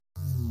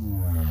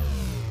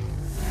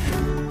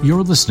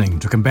You're listening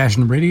to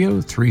Compassion Radio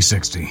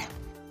 360.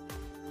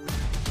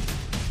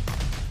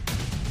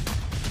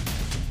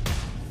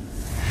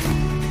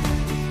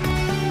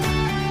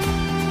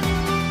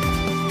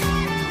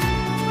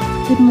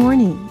 Good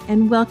morning,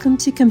 and welcome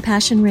to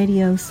Compassion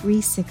Radio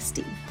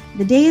 360,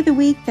 the day of the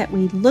week that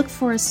we look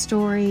for a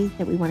story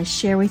that we want to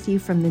share with you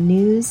from the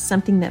news,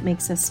 something that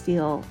makes us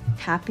feel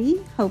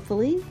happy,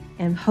 hopefully,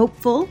 and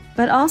hopeful,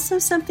 but also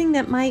something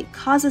that might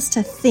cause us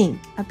to think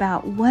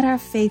about what our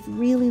faith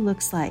really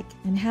looks like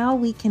and how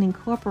we can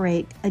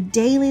incorporate a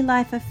daily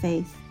life of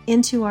faith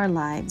into our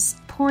lives,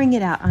 pouring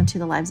it out onto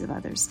the lives of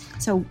others.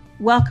 So,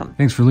 welcome.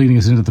 Thanks for leading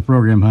us into the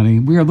program, honey.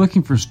 We are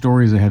looking for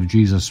stories that have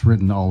Jesus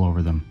written all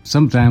over them.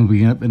 Sometimes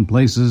we end up in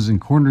places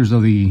and corners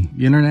of the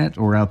internet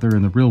or out there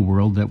in the real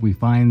world that we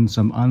find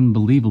some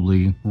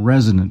unbelievably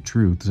resonant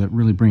truths that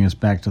really bring us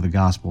back to the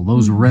gospel.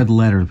 Those red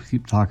letters we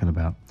keep talking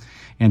about.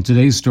 And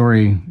today's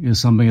story is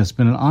something that's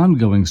been an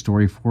ongoing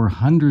story for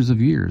hundreds of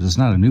years. It's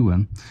not a new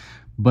one,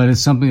 but it's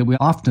something that we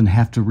often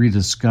have to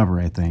rediscover,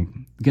 I think,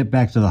 get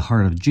back to the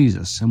heart of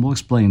Jesus. And we'll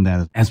explain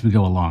that as we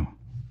go along.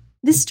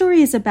 This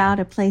story is about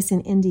a place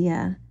in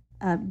India,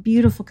 a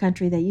beautiful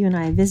country that you and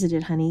I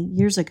visited, honey,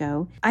 years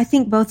ago. I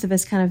think both of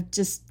us kind of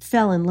just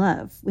fell in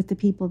love with the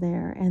people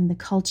there and the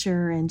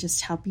culture and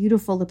just how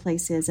beautiful the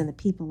place is and the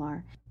people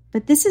are.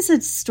 But this is a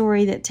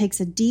story that takes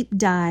a deep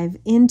dive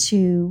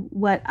into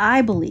what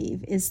I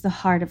believe is the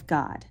heart of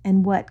God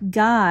and what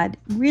God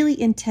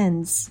really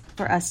intends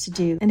for us to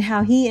do and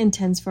how He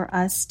intends for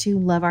us to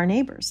love our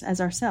neighbors as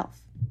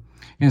ourselves.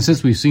 And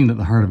since we've seen that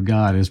the heart of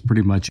God is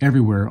pretty much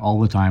everywhere, all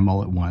the time,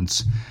 all at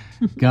once,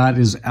 God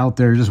is out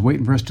there just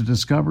waiting for us to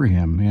discover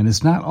Him. And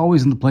it's not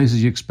always in the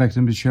places you expect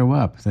Him to show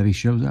up, that He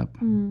shows up.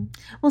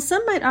 Well,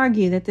 some might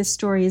argue that this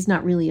story is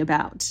not really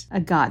about a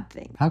God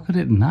thing. How could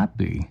it not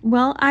be?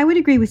 Well, I would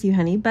agree with you,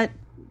 honey, but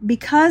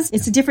because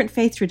it's a different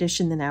faith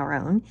tradition than our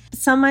own,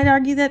 some might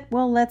argue that,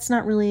 well, that's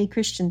not really a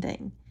Christian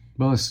thing.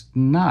 Well, it's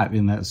not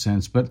in that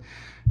sense, but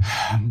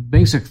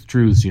basic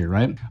truths here,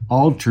 right?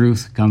 All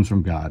truth comes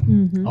from God.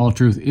 All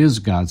truth is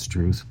God's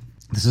truth.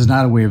 This is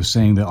not a way of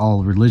saying that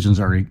all religions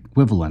are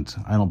equivalent.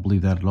 I don't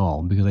believe that at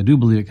all, because I do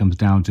believe it comes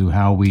down to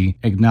how we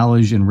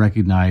acknowledge and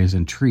recognize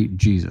and treat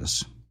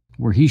Jesus.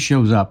 Where He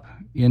shows up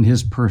in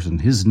His person,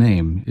 His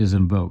name is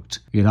invoked.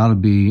 It ought to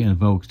be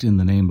invoked in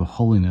the name of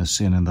holiness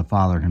and in the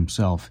Father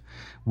Himself.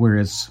 Where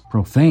it's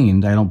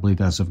profaned, I don't believe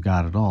that's of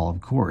God at all,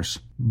 of course.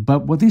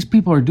 But what these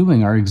people are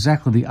doing are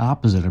exactly the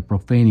opposite of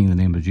profaning the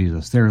name of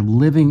Jesus. They're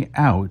living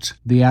out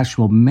the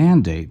actual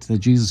mandate that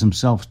Jesus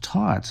Himself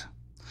taught.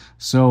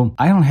 So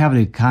I don't have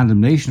any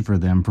condemnation for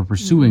them for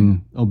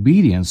pursuing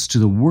obedience to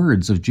the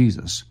words of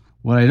Jesus.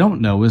 What I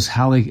don't know is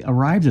how they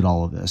arrived at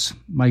all of this.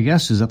 My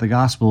guess is that the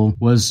gospel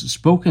was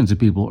spoken to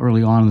people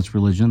early on in this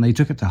religion, and they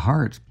took it to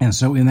heart. And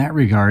so in that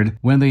regard,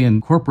 when they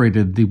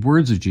incorporated the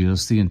words of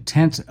Jesus, the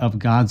intent of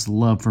God's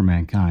love for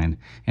mankind,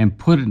 and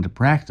put it into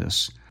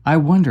practice, I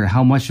wonder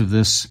how much of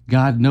this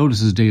God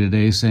notices day to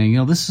day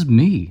saying, this is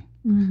me.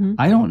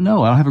 I don't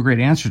know. I don't have a great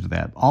answer to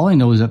that. All I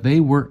know is that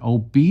they were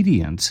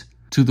obedient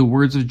to the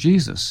words of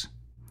Jesus.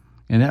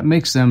 And that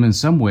makes them in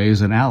some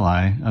ways an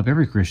ally of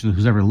every Christian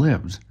who's ever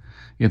lived.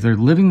 If they're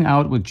living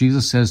out what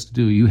Jesus says to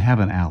do, you have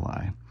an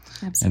ally.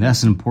 Absolutely. And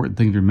that's an important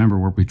thing to remember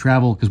where we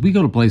travel, because we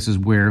go to places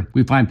where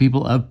we find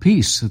people of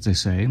peace, as they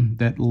say,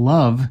 that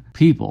love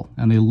people,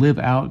 and they live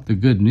out the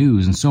good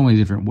news in so many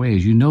different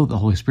ways. You know the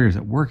Holy Spirit is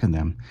at work in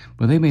them,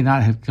 but they may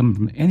not have come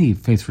from any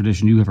faith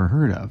tradition you've ever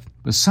heard of.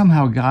 But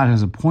somehow God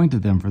has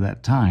appointed them for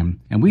that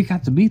time, and we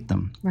got to meet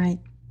them. Right.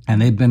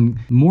 And they've been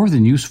more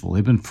than useful.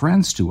 They've been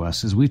friends to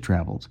us as we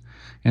traveled.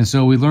 And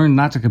so we learn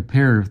not to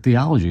compare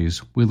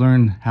theologies. We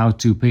learn how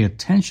to pay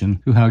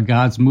attention to how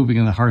God's moving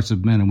in the hearts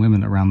of men and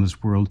women around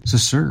this world to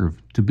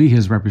serve, to be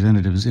His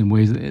representatives in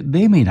ways that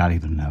they may not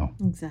even know.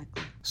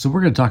 Exactly. So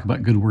we're going to talk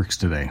about good works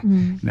today.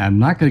 Now, I'm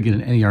not going to get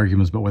into any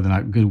arguments about whether or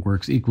not good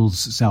works equals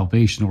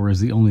salvation or is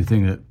the only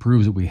thing that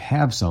proves that we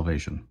have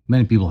salvation.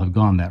 Many people have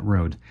gone that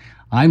road.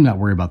 I'm not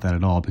worried about that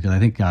at all, because I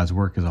think God's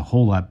work is a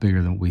whole lot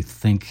bigger than what we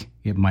think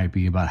it might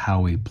be about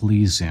how we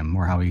please Him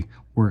or how He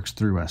works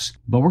through us.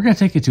 But we're going to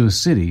take you to a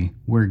city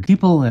where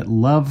people that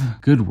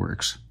love good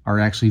works are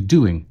actually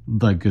doing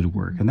the good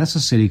work. And that's a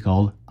city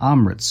called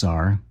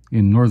Amritsar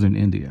in northern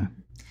India.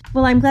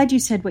 Well, I'm glad you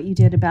said what you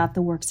did about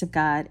the works of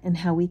God and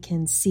how we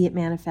can see it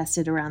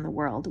manifested around the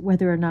world,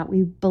 whether or not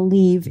we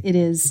believe it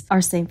is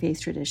our same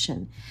faith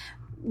tradition.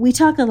 We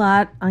talk a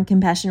lot on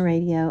Compassion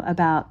Radio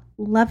about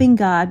loving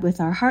God with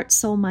our heart,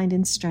 soul, mind,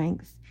 and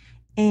strength,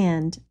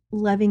 and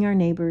loving our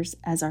neighbors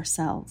as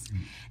ourselves.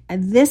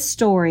 And this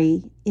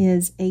story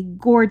is a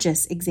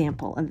gorgeous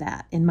example of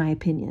that, in my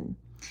opinion.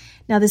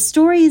 Now, the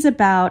story is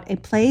about a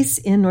place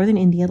in northern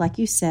India, like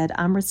you said,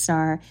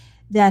 Amritsar,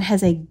 that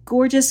has a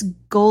gorgeous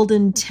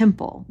golden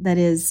temple that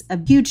is a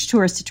huge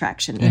tourist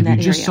attraction in that area.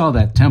 If you just saw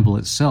that temple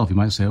itself, you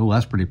might say, oh,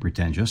 that's pretty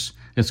pretentious.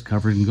 It's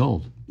covered in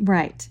gold.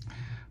 Right.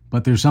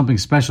 But there's something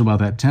special about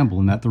that temple,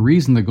 and that the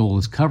reason the gold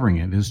is covering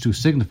it is to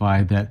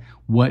signify that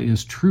what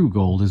is true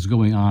gold is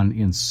going on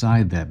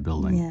inside that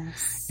building.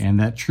 Yes. And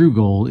that true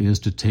goal is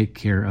to take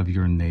care of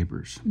your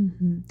neighbors.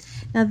 Mm-hmm.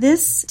 Now,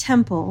 this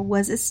temple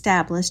was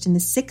established in the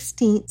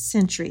 16th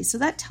century, so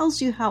that tells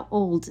you how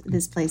old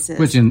this place is.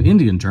 Which in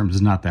Indian terms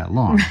is not that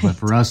long, but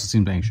for us it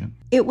seems ancient.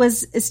 It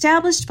was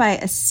established by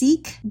a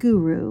Sikh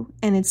guru,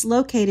 and it's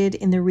located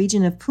in the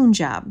region of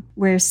Punjab,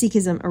 where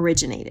Sikhism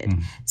originated.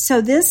 Mm. So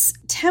this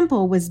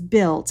temple was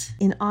built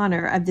in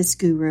honor of this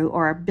guru,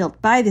 or built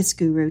by this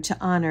guru to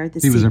honor the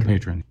Sikh. He was their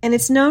patron. And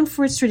it's known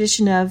for its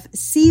tradition of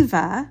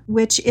seva,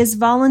 which is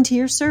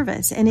volunteer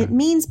service. And it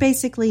means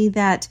basically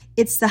that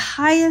it's the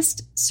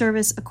highest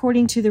service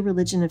according to the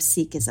religion of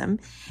Sikhism,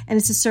 and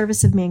it's a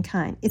service of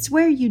mankind. It's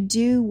where you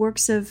do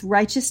works of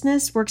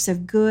righteousness, works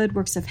of good,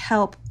 works of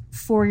help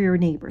for your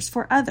neighbors,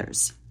 for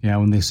others. Yeah,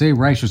 when they say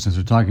righteousness,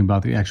 they're talking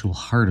about the actual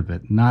heart of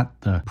it,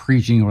 not the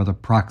preaching or the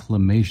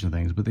proclamation of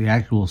things, but the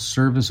actual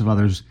service of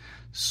others,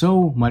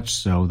 so much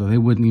so that they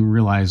wouldn't even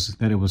realize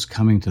that it was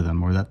coming to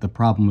them or that the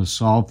problem was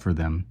solved for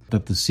them,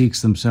 that the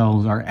Sikhs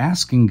themselves are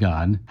asking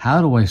God,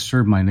 how do I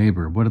serve my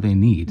neighbor? What do they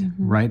need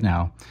right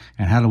now?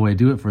 And how do I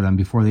do it for them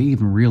before they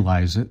even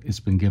realize it's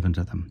been given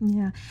to them?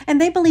 Yeah. And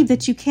they believe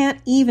that you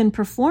can't even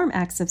perform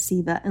acts of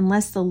seva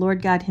unless the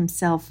Lord God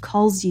himself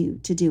calls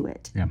you to do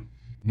it. Yeah.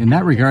 In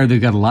that regard,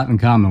 they've got a lot in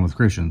common with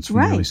Christians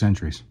from the early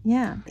centuries.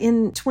 Yeah.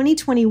 In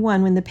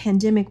 2021, when the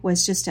pandemic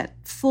was just at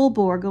full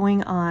bore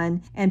going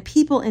on, and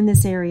people in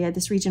this area,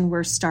 this region,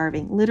 were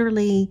starving,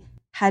 literally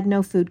had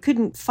no food,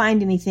 couldn't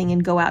find anything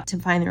and go out to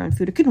find their own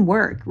food, or couldn't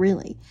work,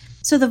 really.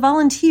 So the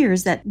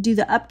volunteers that do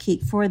the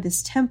upkeep for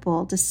this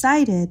temple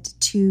decided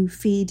to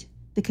feed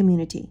the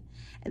community.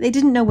 They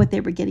didn't know what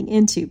they were getting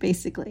into,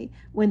 basically,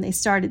 when they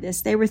started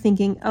this. They were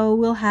thinking, oh,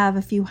 we'll have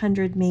a few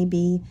hundred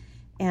maybe,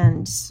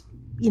 and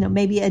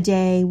maybe a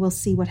day, we'll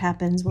see what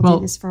happens. We'll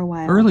do this for a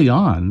while. Early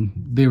on,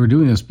 they were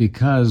doing this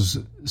because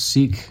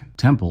Sikh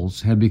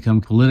temples had become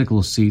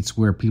political seats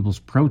where people's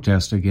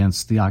protests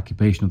against the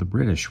occupation of the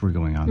British were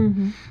going on.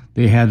 Mm-hmm.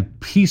 They had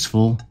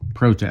peaceful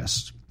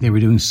protests. They were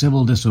doing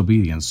civil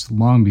disobedience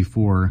long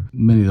before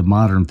many of the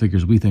modern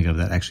figures we think of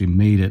that actually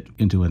made it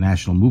into a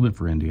national movement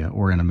for India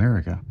or in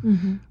America.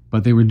 Mm-hmm.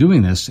 But they were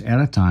doing this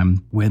at a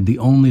time when the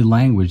only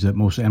language that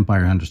most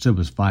empire understood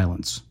was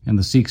violence. And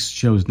the Sikhs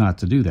chose not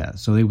to do that.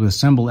 So they would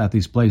assemble at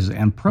these places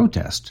and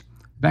protest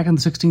back in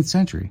the 16th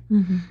century.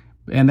 Mm-hmm.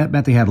 And that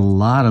meant they had a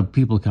lot of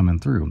people coming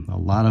through, a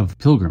lot of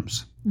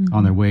pilgrims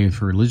on their way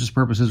for religious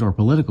purposes or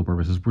political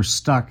purposes were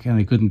stuck and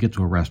they couldn't get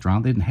to a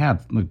restaurant. They didn't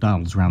have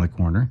McDonald's around the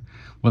corner.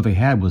 What they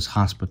had was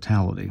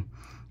hospitality.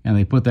 And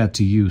they put that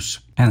to use.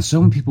 And so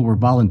many people were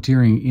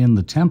volunteering in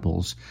the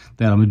temples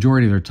that a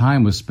majority of their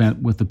time was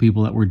spent with the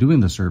people that were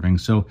doing the serving.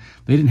 So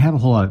they didn't have a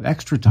whole lot of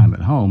extra time at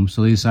home.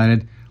 So they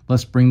decided,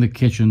 let's bring the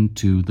kitchen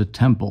to the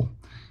temple.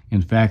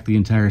 In fact, the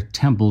entire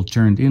temple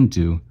turned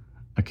into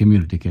a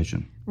community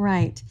kitchen.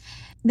 Right.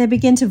 They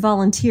began to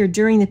volunteer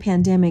during the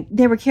pandemic.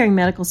 They were carrying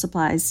medical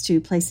supplies to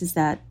places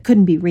that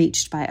couldn't be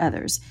reached by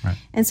others. Right.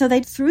 And so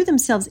they threw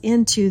themselves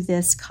into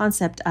this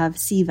concept of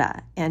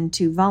seva and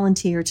to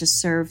volunteer to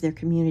serve their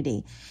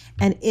community.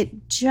 And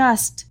it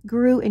just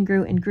grew and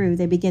grew and grew.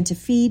 They began to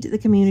feed the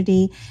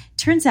community.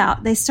 Turns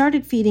out they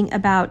started feeding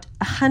about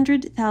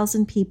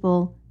 100,000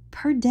 people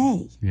per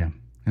day. Yeah,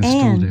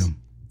 and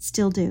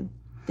still do.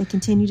 They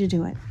continue to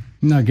do it.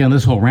 Now, again,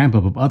 this whole ramp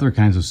up of other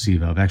kinds of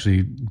seva, of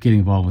actually getting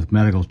involved with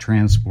medical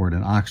transport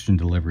and oxygen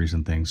deliveries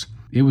and things,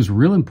 it was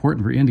real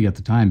important for India at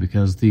the time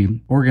because the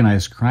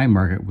organized crime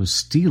market was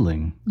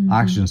stealing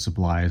oxygen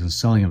supplies and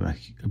selling them at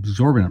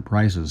exorbitant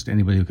prices to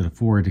anybody who could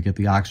afford to get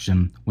the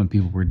oxygen when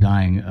people were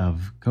dying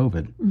of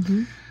COVID.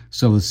 Mm-hmm.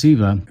 So the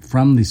seva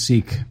from the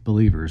Sikh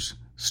believers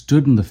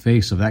stood in the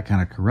face of that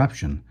kind of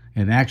corruption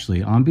and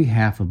actually, on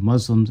behalf of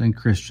Muslims and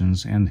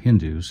Christians and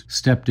Hindus,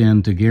 stepped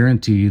in to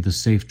guarantee the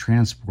safe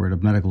transport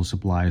of medical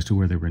supplies to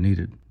where they were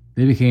needed.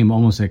 They became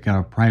almost like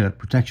a private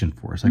protection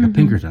force, like a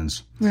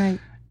Pinkertons. Right.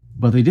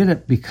 But they did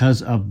it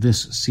because of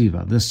this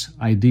seva, this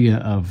idea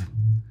of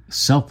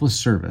selfless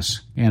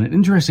service. And an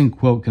interesting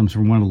quote comes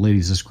from one of the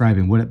ladies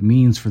describing what it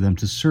means for them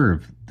to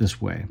serve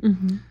this way.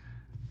 Mm-hmm.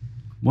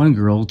 One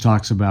girl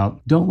talks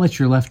about, don't let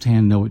your left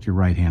hand know what your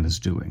right hand is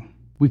doing.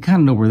 We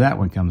kind of know where that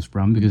one comes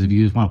from because if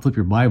you just want to flip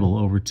your Bible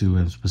over to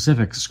a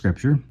specific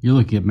scripture, you're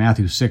looking at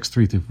Matthew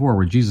 6:3-4,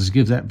 where Jesus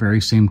gives that very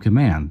same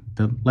command,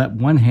 to let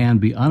one hand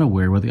be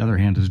unaware what the other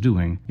hand is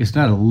doing. It's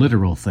not a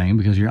literal thing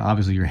because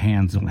obviously your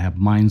hands don't have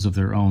minds of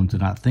their own to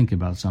not think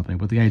about something.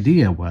 But the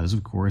idea was,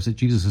 of course, that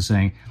Jesus is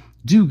saying,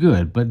 do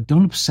good, but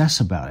don't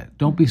obsess about it.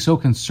 Don't be so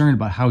concerned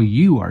about how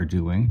you are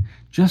doing.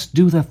 Just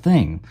do the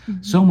thing.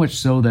 Mm-hmm. So much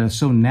so that it's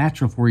so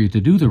natural for you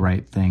to do the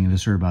right thing and to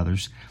serve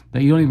others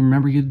that you don't even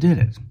remember you did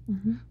it.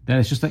 Mm-hmm. That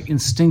it's just like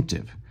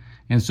instinctive.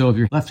 And so if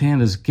your left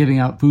hand is giving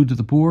out food to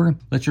the poor,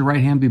 let your right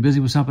hand be busy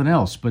with something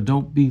else. But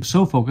don't be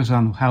so focused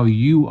on how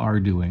you are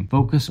doing.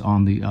 Focus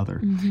on the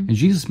other. Mm-hmm. And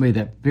Jesus made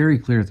that very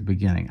clear at the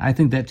beginning. I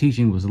think that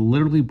teaching was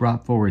literally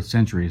brought forward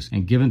centuries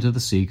and given to the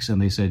Sikhs,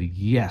 and they said,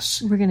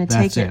 yes, we're going to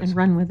take it and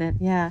run with it.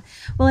 Yeah.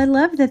 Well, I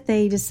love that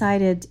they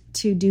decided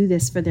to do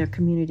this for their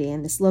community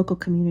and this local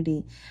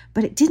community.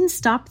 But it didn't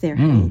stop there,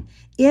 honey.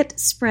 It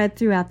spread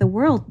throughout the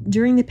world.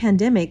 During the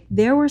pandemic,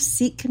 there were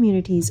Sikh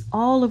communities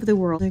all over the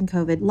world in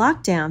COVID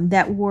lockdown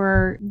that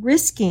were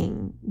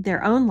risking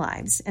their own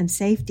lives and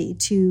safety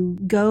to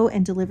go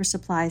and deliver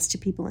supplies to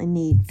people in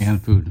need.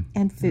 And food.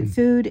 And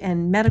food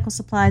and medical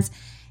supplies.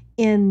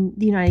 In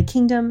the United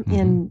Kingdom,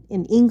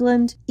 in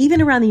England,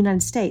 even around the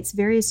United States,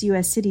 various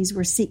U.S. cities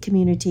where Sikh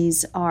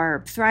communities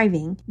are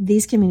thriving,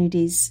 these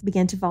communities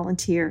began to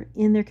volunteer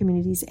in their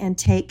communities and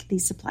take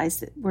these supplies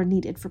that were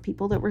needed for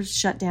people that were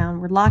shut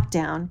down, were locked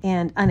down,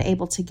 and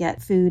unable to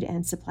get food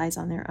and supplies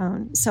on their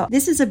own. So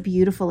this is a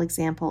beautiful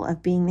example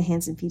of being the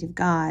hands and feet of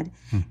God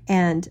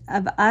and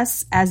of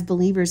us as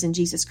believers in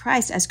Jesus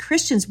Christ. As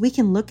Christians, we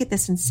can look at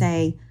this and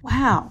say,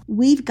 wow,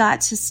 we've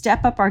got to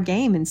step up our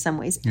game in some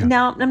ways. Yeah.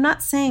 Now, I'm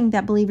not saying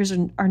that believers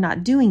are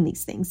not doing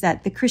these things,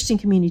 that the Christian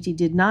community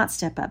did not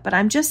step up. But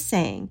I'm just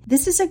saying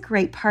this is a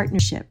great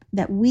partnership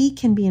that we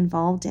can be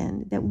involved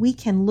in, that we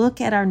can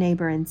look at our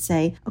neighbor and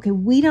say, okay,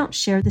 we don't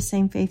share the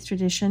same faith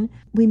tradition.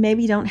 We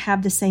maybe don't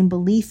have the same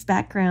belief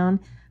background,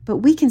 but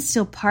we can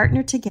still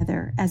partner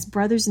together as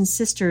brothers and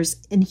sisters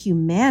in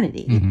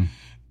humanity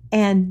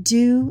and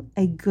do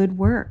a good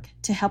work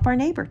to help our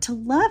neighbor, to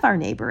love our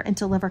neighbor, and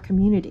to love our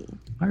community.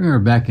 I remember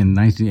back in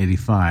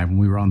 1985 when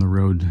we were on the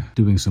road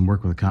doing some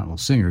work with the Continental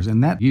Singers,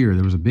 and that year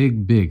there was a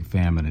big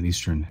famine in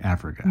Eastern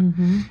Africa.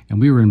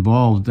 And we were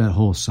involved that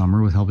whole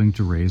summer with helping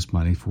to raise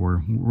money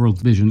for World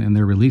Vision and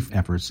their relief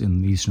efforts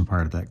in the eastern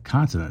part of that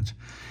continent.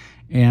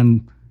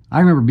 And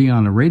I remember being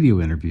on a radio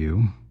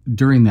interview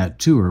during that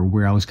tour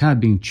where I was kind of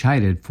being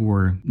chided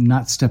for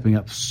not stepping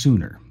up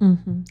sooner.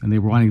 And they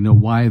were wanting to know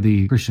why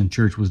the Christian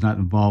church was not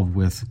involved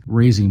with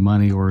raising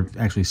money or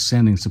actually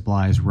sending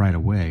supplies right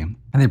away.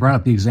 And they brought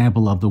up the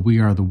example of the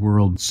We Are the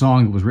World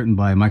song that was written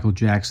by Michael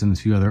Jackson and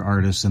a few other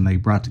artists, and they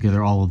brought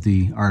together all of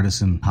the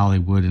artists in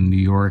Hollywood and New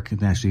York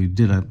and actually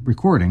did a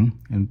recording,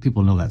 and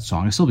people know that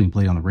song. It's still being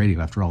played on the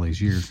radio after all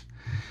these years.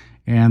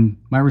 And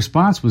my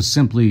response was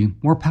simply,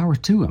 more power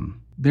to him.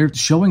 They're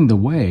showing the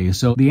way.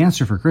 So the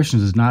answer for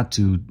Christians is not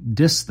to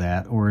diss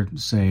that or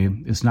say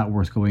it's not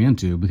worth going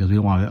into because we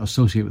don't want to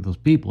associate with those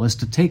people. It's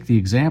to take the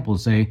example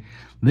and say,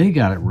 they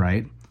got it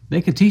right.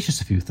 They could teach us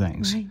a few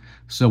things. Right.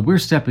 So we're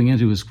stepping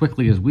into as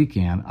quickly as we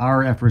can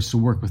our efforts to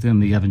work within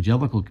the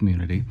evangelical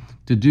community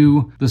to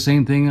do the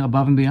same thing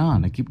above and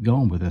beyond and keep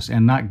going with this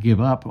and not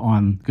give up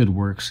on good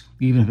works,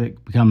 even if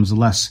it becomes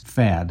less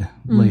fad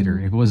later.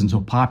 If it wasn't so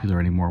popular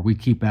anymore, we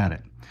keep at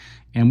it.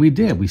 And we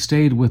did. We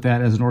stayed with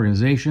that as an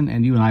organization,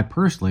 and you and I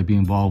personally be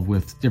involved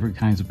with different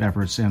kinds of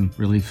efforts and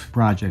relief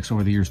projects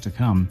over the years to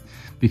come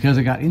because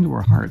it got into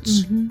our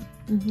hearts.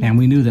 And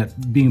we knew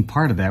that being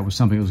part of that was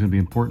something that was going to be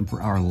important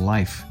for our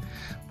life,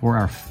 for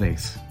our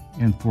faith,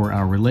 and for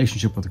our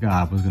relationship with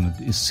God was going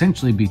to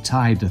essentially be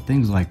tied to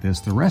things like this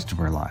the rest of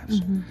our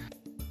lives.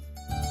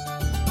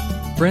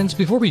 Friends,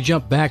 before we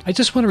jump back, I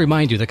just want to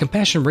remind you that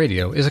Compassion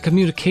Radio is a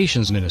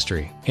communications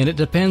ministry, and it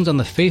depends on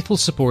the faithful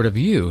support of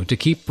you to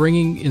keep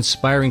bringing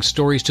inspiring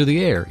stories to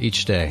the air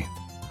each day.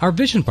 Our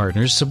vision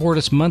partners support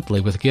us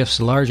monthly with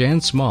gifts large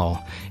and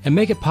small, and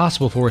make it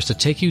possible for us to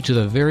take you to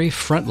the very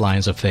front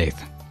lines of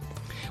faith.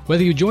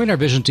 Whether you join our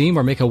vision team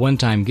or make a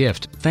one-time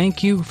gift,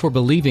 thank you for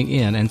believing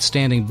in and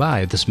standing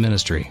by this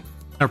ministry.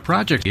 Our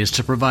project is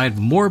to provide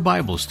more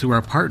Bibles through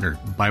our partner,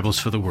 Bibles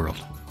for the World.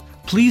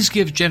 Please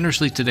give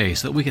generously today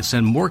so that we can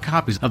send more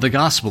copies of the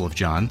Gospel of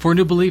John for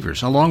new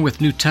believers, along with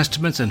New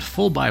Testaments and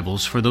full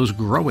Bibles for those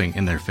growing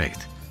in their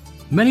faith.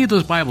 Many of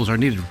those Bibles are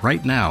needed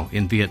right now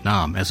in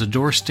Vietnam as the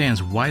door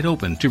stands wide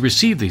open to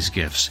receive these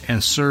gifts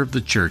and serve the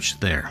church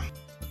there.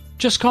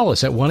 Just call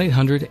us at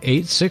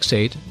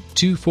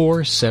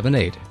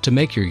 1-800-868-2478 to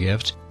make your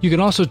gift. You can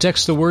also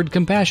text the word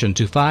compassion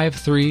to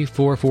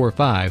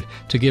 53445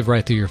 to give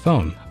right through your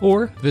phone,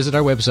 or visit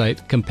our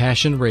website,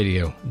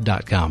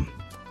 compassionradio.com.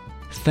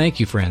 Thank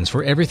you, friends,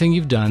 for everything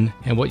you've done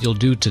and what you'll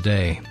do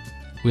today.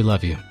 We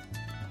love you.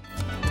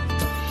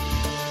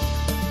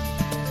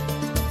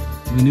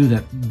 We knew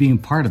that being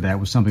part of that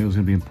was something that was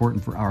going to be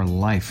important for our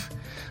life,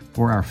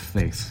 for our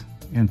faith,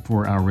 and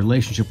for our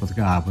relationship with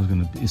God was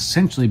going to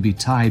essentially be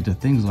tied to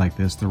things like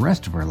this the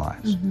rest of our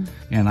lives.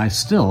 And I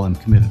still am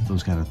committed to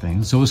those kind of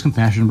things. So is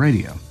Compassion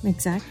Radio.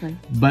 Exactly.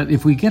 But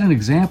if we get an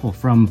example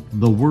from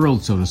the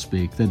world, so to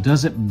speak, that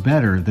does it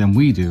better than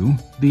we do,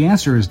 the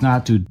answer is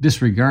not to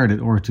disregard it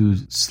or to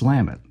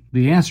slam it.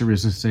 The answer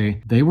is to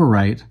say, they were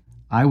right.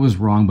 I was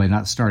wrong by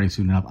not starting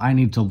soon enough. I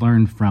need to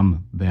learn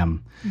from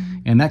them.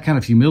 And that kind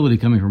of humility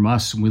coming from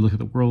us when we look at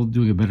the world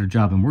doing a better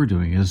job than we're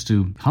doing is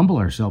to humble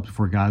ourselves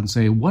before God and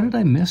say, what did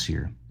I miss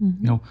here? You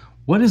know,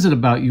 What is it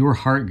about your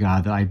heart,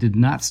 God, that I did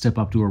not step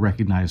up to or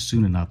recognize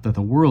soon enough that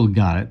the world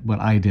got it, but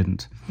I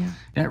didn't? Yeah.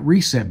 That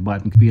reset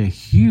button could be a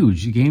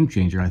huge game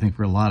changer, I think,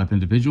 for a lot of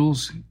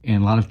individuals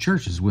and a lot of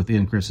churches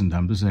within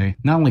Christendom to say,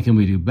 not only can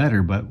we do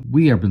better, but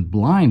we have been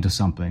blind to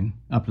something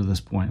up to this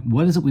point.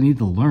 What is it we need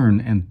to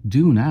learn and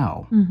do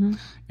now? Mm-hmm.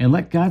 And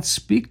let God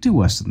speak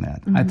to us in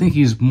that. Mm-hmm. I think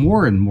he's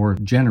more and more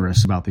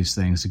generous about these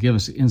things to give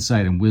us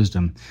insight and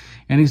wisdom.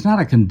 And he's not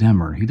a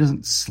condemner. He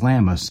doesn't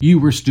slam us. You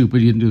were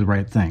stupid. You didn't do the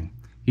right thing.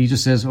 He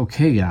just says,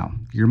 okay, now,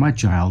 you're my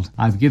child.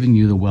 I've given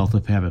you the wealth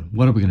of heaven.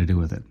 What are we going to do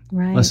with it?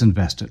 Right. Let's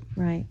invest it.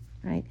 Right.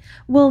 Right.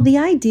 Well, the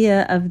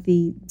idea of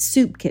the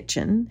soup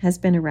kitchen has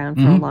been around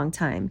for a long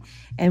time.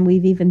 And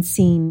we've even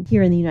seen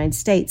here in the United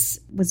States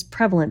was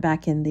prevalent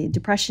back in the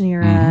Depression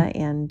era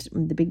and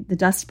the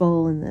Dust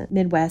Bowl in the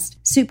Midwest.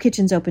 Soup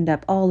kitchens opened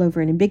up all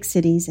over and in big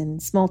cities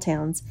and small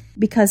towns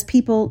because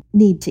people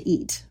need to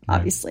eat,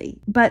 obviously. Right.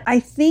 But I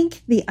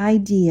think the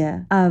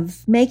idea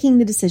of making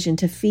the decision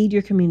to feed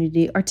your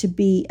community or to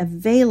be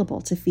available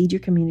to feed your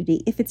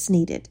community if it's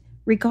needed,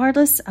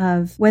 regardless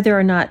of whether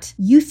or not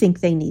you think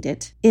they need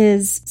it,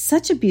 is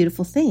such a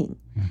beautiful thing.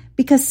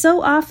 Because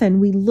so often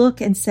we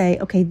look and say,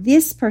 okay,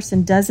 this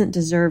person doesn't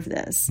deserve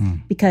this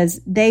because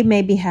they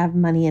maybe have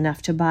money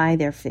enough to buy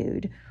their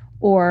food.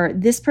 Or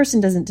this person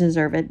doesn't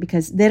deserve it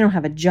because they don't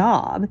have a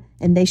job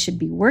and they should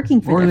be working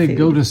for their food. Or they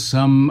go to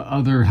some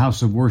other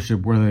house of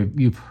worship where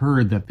you've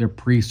heard that their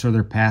priests or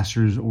their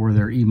pastors or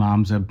their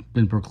imams have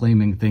been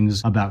proclaiming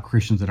things about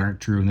Christians that aren't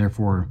true, and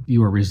therefore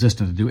you are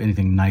resistant to do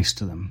anything nice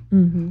to them.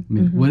 I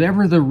mean,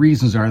 whatever the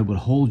reasons are that would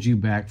hold you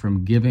back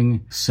from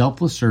giving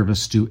selfless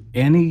service to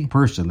any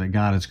person that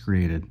God has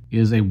created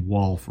is a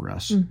wall for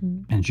us.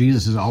 And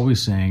Jesus is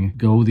always saying,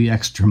 go the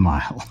extra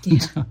mile.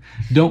 Yeah.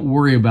 Don't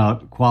worry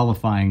about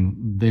qualifying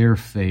their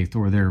faith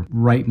or their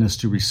rightness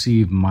to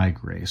receive my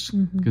grace.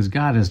 Because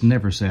God has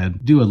never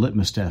said, do a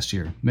litmus test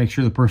here. Make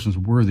sure the person's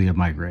worthy of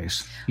my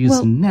grace.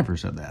 He's never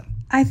said that.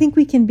 I think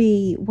we can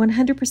be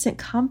 100%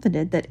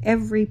 confident that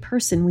every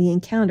person we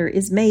encounter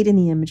is made in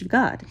the image of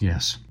God.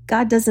 Yes.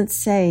 God doesn't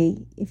say,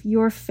 if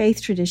your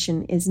faith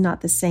tradition is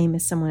not the same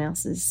as someone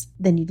else's,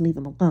 then you'd leave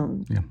them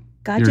alone. Yeah.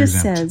 God just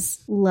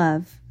says,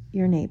 love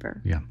your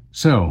neighbor. Yeah.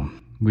 So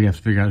we have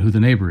to figure out who the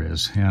neighbor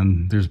is.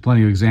 And there's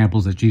plenty of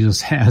examples that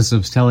Jesus has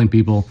of telling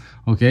people,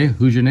 okay,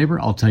 who's your neighbor?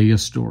 I'll tell you a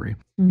story.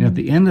 And at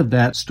the end of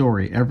that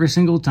story, every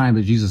single time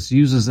that Jesus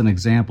uses an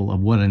example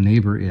of what a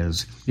neighbor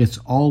is, it's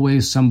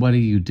always somebody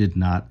you did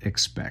not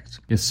expect.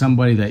 It's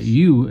somebody that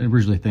you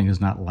originally think is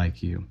not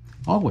like you.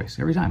 Always,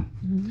 every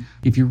time.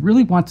 If you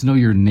really want to know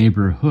your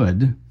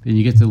neighborhood, then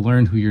you get to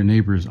learn who your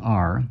neighbors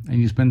are,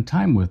 and you spend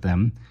time with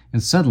them,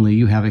 and suddenly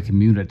you have a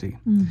community.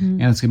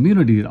 And it's a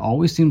community that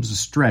always seems to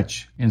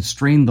stretch and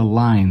strain the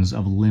lines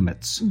of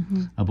limits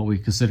of what we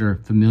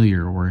consider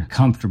familiar or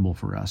comfortable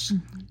for us.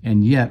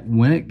 And yet,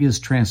 when it is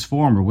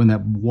transformed, or when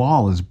that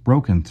wall is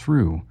broken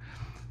through,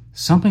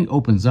 something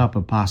opens up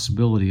a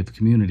possibility of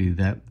community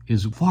that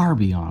is far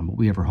beyond what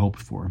we ever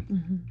hoped for.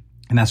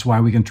 And that's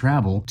why we can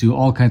travel to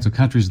all kinds of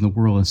countries in the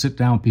world and sit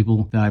down with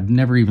people that I've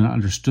never even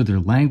understood their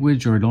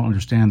language or don't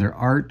understand their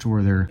art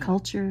or their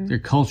culture.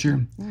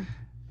 Yeah.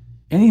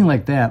 Anything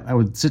like that, I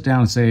would sit down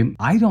and say,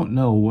 I don't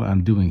know what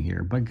I'm doing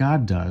here, but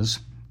God does.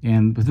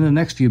 And within the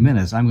next few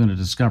minutes, I'm going to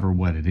discover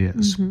what it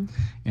is.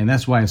 And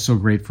that's why it's so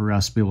great for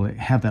us to be able to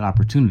have that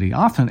opportunity,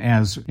 often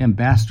as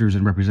ambassadors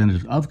and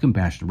representatives of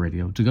Compassion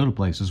Radio, to go to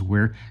places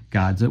where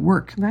God's at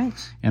work. Right.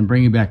 And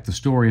bringing back the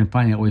story and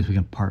finding out ways we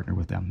can partner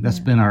with them. That's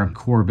been our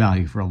core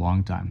value for a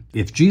long time.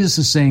 If Jesus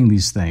is saying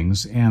these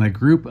things and a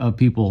group of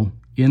people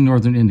in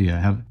northern India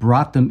have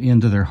brought them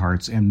into their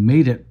hearts and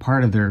made it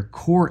part of their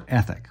core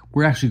ethic,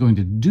 we're actually going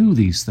to do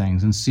these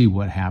things and see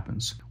what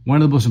happens.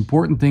 One of the most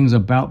important things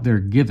about their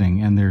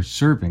giving and their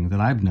serving that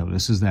I've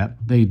noticed is that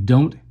they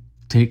don't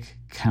take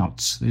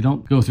counts. They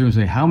don't go through and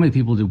say, how many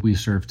people did we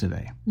serve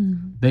today?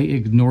 They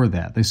ignore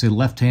that. They say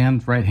left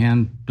hand, right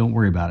hand, don't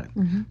worry about it.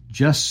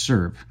 Just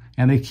serve.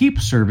 And they keep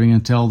serving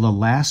until the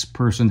last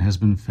person has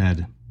been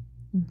fed.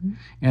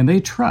 And they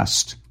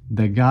trust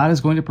that God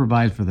is going to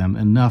provide for them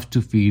enough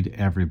to feed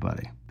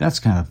everybody. That's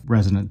kind of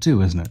resonant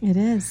too, isn't it? It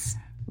is.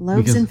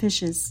 Loaves and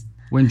fishes.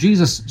 When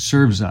Jesus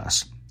serves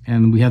us,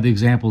 and we have the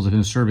examples of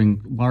him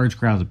serving large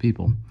crowds of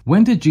people,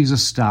 when did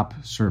Jesus stop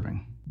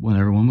serving? When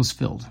everyone was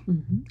filled.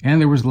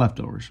 And there was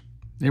leftovers.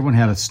 Everyone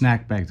had a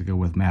snack bag to go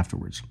with them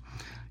afterwards.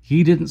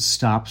 He didn't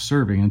stop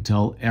serving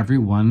until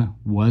everyone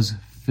was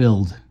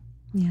filled.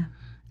 Yeah.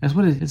 That's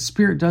what his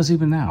Spirit does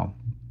even now.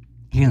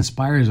 He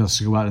inspires us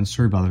to go out and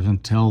serve others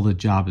until the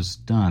job is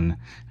done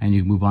and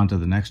you move on to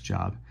the next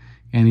job.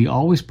 And he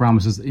always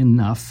promises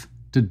enough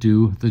to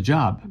do the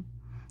job.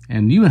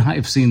 And you and I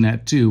have seen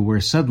that too,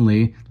 where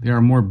suddenly there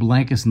are more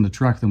blankets in the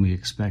truck than we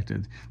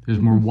expected. There's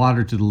more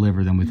water to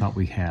deliver than we thought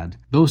we had.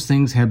 Those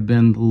things have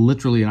been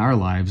literally in our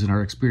lives, in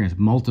our experience,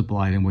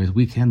 multiplied in ways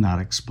we cannot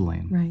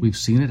explain. Right. We've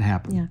seen it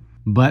happen. Yeah.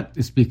 But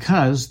it's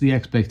because the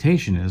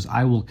expectation is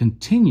I will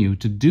continue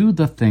to do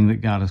the thing that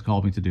God has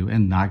called me to do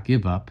and not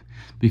give up,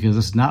 because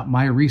it's not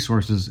my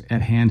resources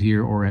at hand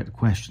here or at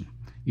question.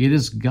 It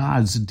is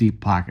God's deep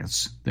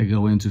pockets that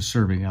go into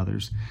serving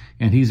others.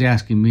 And he's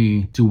asking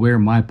me to wear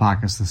my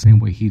pockets the same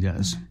way he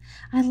does.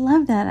 I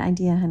love that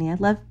idea, honey. I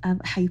love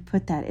how you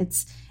put that.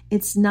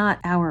 It's not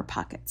our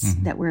pockets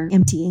that we're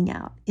emptying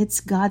out. It's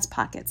God's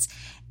pockets.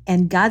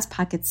 And God's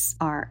pockets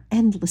are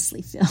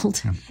endlessly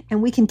filled. Yeah.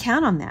 And we can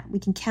count on that. We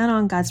can count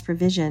on God's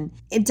provision.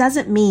 It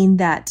doesn't mean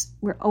that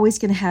we're always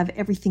going to have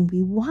everything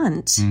we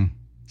want.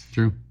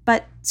 True.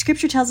 But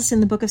Scripture tells us in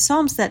the book of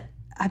Psalms that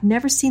I've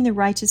never seen the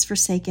righteous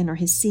forsaken or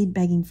his seed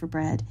begging for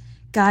bread.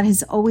 God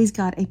has always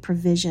got a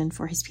provision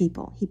for his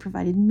people. He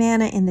provided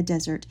manna in the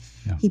desert.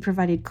 Yeah. He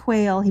provided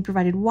quail. He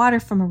provided water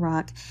from a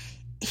rock.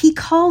 He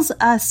calls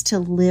us to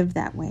live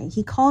that way.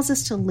 He calls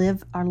us to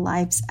live our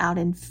lives out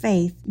in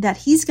faith that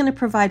he's going to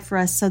provide for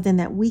us so then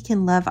that we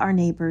can love our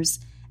neighbors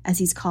as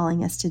he's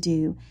calling us to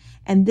do.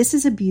 And this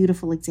is a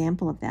beautiful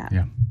example of that.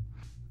 Yeah.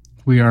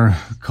 We are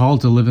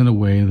called to live in a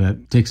way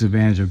that takes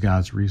advantage of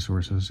God's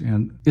resources.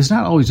 And it's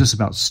not always just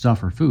about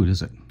stuff or food,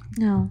 is it?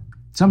 No.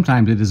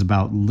 Sometimes it is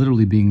about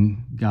literally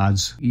being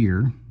God's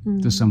ear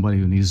to somebody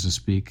who needs to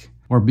speak,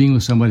 or being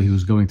with somebody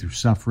who's going through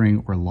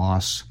suffering or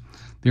loss.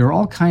 There are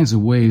all kinds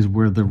of ways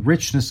where the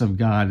richness of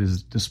God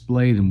is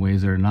displayed in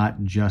ways that are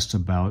not just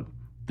about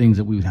things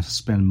that we would have to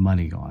spend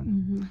money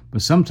on.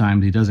 But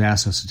sometimes he does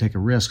ask us to take a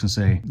risk and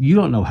say, you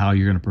don't know how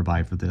you're going to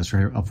provide for this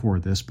or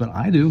afford this, but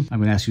I do. I'm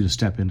going to ask you to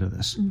step into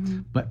this.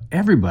 But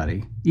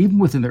everybody, even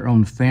within their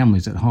own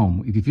families at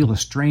home, if you feel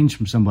estranged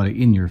from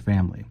somebody in your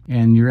family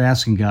and you're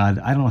asking God,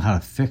 I don't know how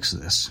to fix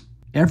this,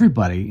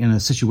 everybody in a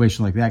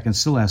situation like that can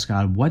still ask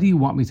God, what do you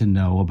want me to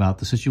know about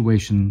the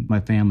situation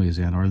my family is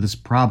in, or this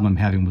problem I'm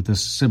having with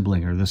this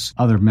sibling or this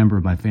other member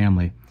of my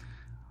family?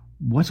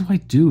 What do I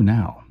do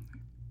now?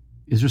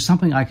 Is there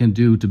something I can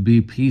do to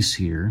be peace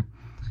here?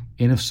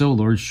 And if so,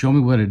 Lord, show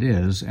me what it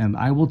is, and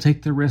I will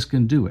take the risk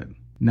and do it.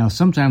 Now,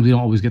 sometimes we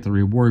don't always get the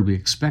reward we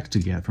expect to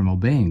get from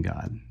obeying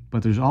God,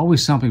 but there's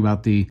always something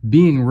about the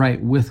being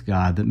right with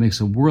God that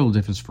makes a world of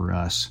difference for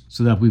us,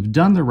 so that we've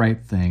done the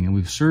right thing and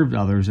we've served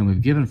others and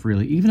we've given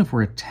freely, even if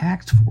we're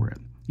attacked for it,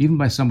 even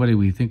by somebody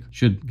we think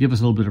should give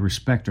us a little bit of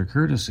respect or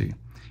courtesy.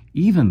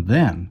 Even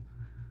then,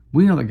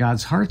 we know that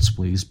God's heart's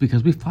pleased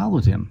because we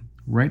followed him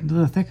right into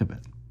the thick of it.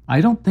 I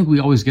don't think we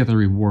always get the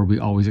reward we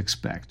always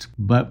expect,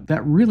 but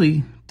that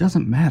really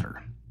doesn't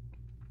matter.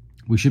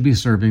 We should be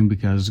serving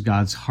because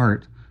God's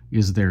heart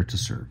is there to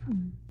serve.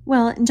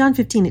 Well, in John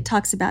 15, it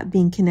talks about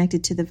being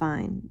connected to the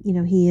vine. You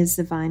know, he is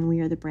the vine, we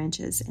are the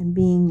branches, and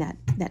being that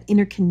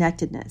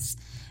interconnectedness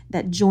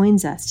that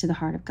joins us to the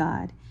heart of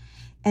God.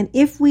 And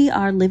if we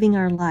are living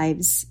our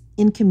lives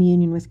in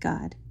communion with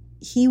God,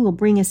 he will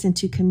bring us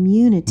into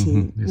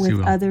community Yes,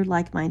 with other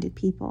like-minded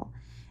people.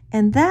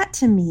 And that,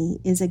 to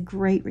me, is a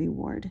great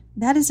reward.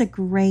 That is a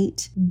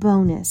great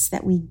bonus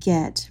that we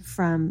get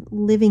from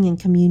living in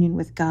communion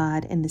with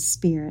God and the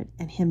Spirit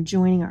and him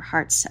joining our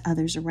hearts to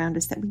others around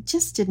us that we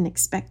just didn't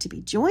expect to be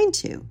joined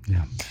to.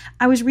 Yeah.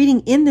 I was reading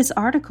in this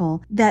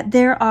article that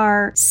there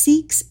are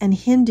Sikhs and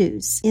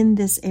Hindus in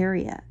this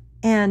area,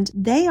 and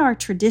they are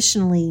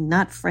traditionally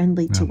not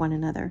friendly to one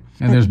another.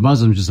 And there's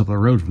Muslims just up the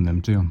road from them,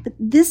 too. But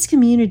this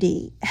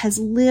community has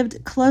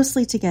lived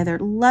closely together,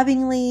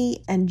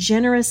 lovingly and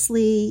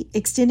generously,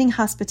 extending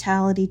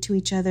hospitality to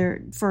each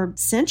other for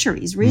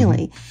centuries,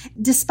 really,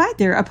 despite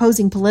their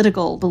opposing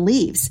political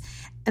beliefs.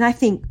 And I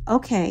think,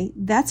 okay,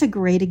 that's a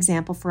great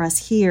example for us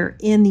here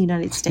in the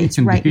United States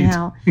right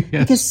now. Yes.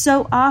 Because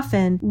so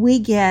often we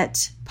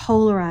get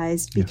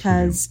polarized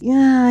because,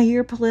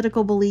 your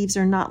political beliefs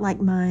are not like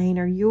mine,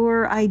 or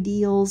your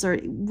ideals, or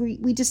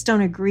we just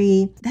don't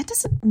agree. That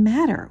doesn't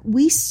matter.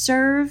 We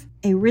serve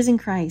a risen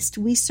Christ.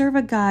 We serve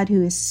a God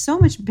who is so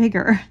much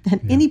bigger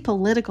than any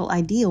political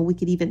ideal we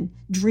could even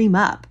dream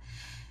up.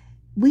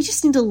 We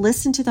just need to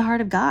listen to the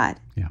heart of God.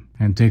 Yeah,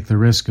 and take the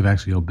risk of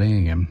actually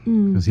obeying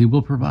him, because he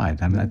will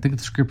provide. I mean, I think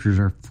the scriptures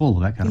are full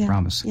of that kind of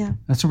promise. Yeah.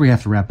 That's where we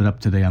have to wrap it up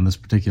today on this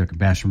particular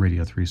Compassion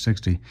Radio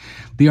 360.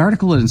 The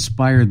article that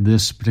inspired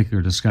this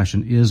particular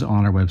discussion is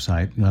on our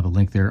website. You'll have a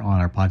link there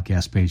on our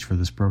podcast page for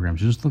this program.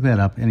 So just look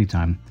that up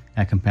anytime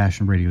at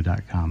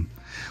CompassionRadio.com.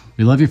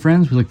 We love you,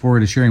 friends. We look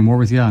forward to sharing more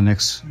with you on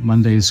next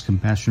Monday's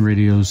Compassion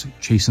Radio's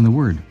Chasing the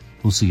Word.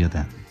 We'll see you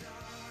then.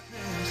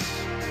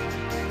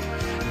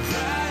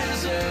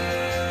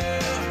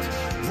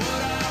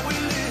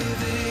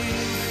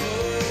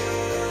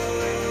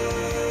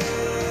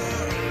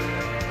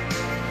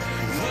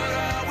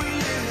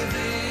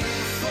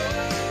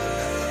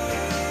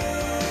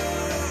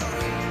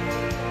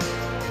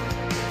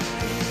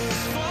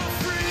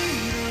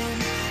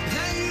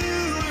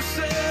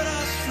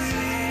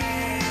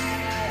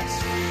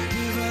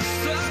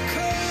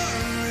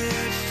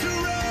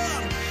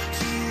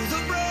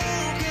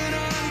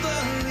 Broken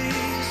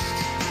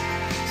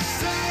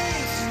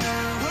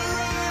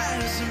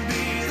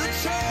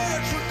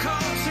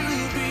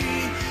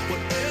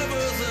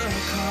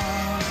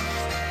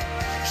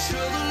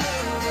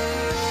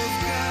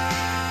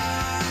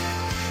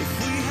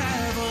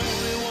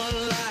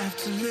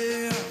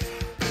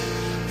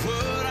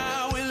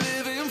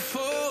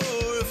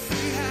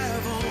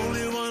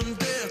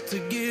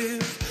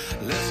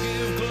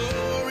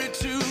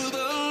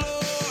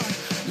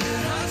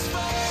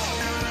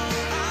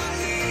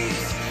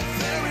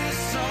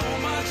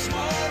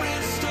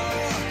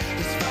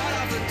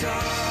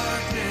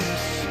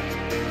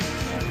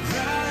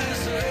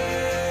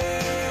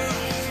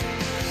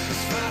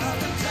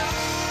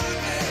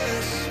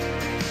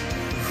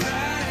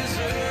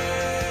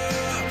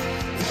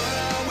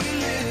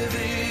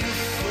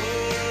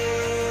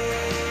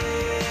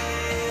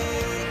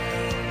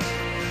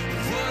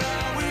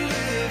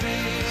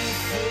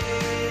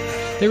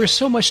There is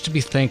so much to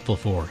be thankful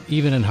for,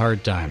 even in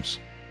hard times.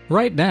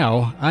 Right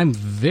now, I'm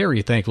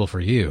very thankful for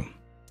you.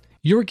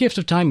 Your gift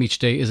of time each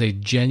day is a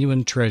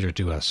genuine treasure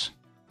to us.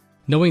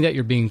 Knowing that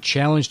you're being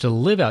challenged to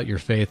live out your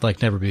faith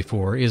like never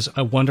before is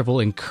a wonderful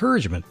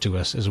encouragement to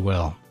us as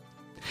well.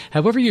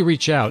 However you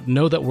reach out,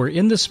 know that we're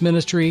in this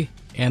ministry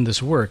and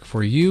this work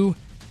for you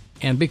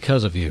and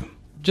because of you.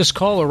 Just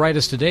call or write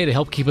us today to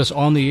help keep us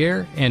on the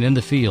air and in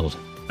the field.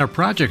 Our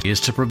project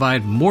is to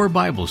provide more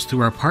Bibles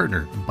through our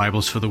partner,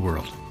 Bibles for the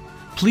World.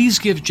 Please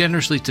give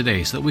generously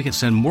today so that we can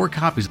send more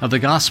copies of the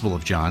Gospel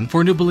of John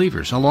for new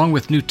believers, along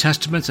with New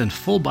Testaments and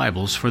full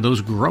Bibles for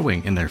those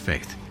growing in their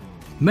faith.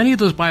 Many of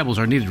those Bibles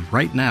are needed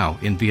right now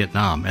in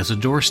Vietnam as the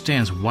door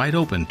stands wide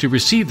open to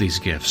receive these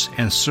gifts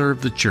and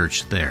serve the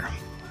church there.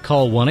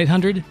 Call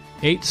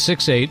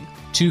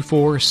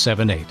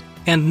 1-800-868-2478.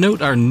 And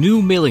note our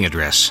new mailing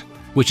address,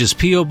 which is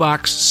P.O.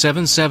 Box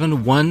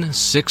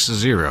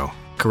 77160,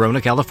 Corona,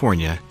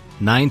 California,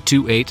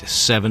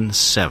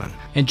 92877.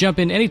 And jump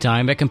in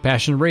anytime at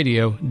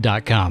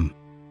CompassionRadio.com.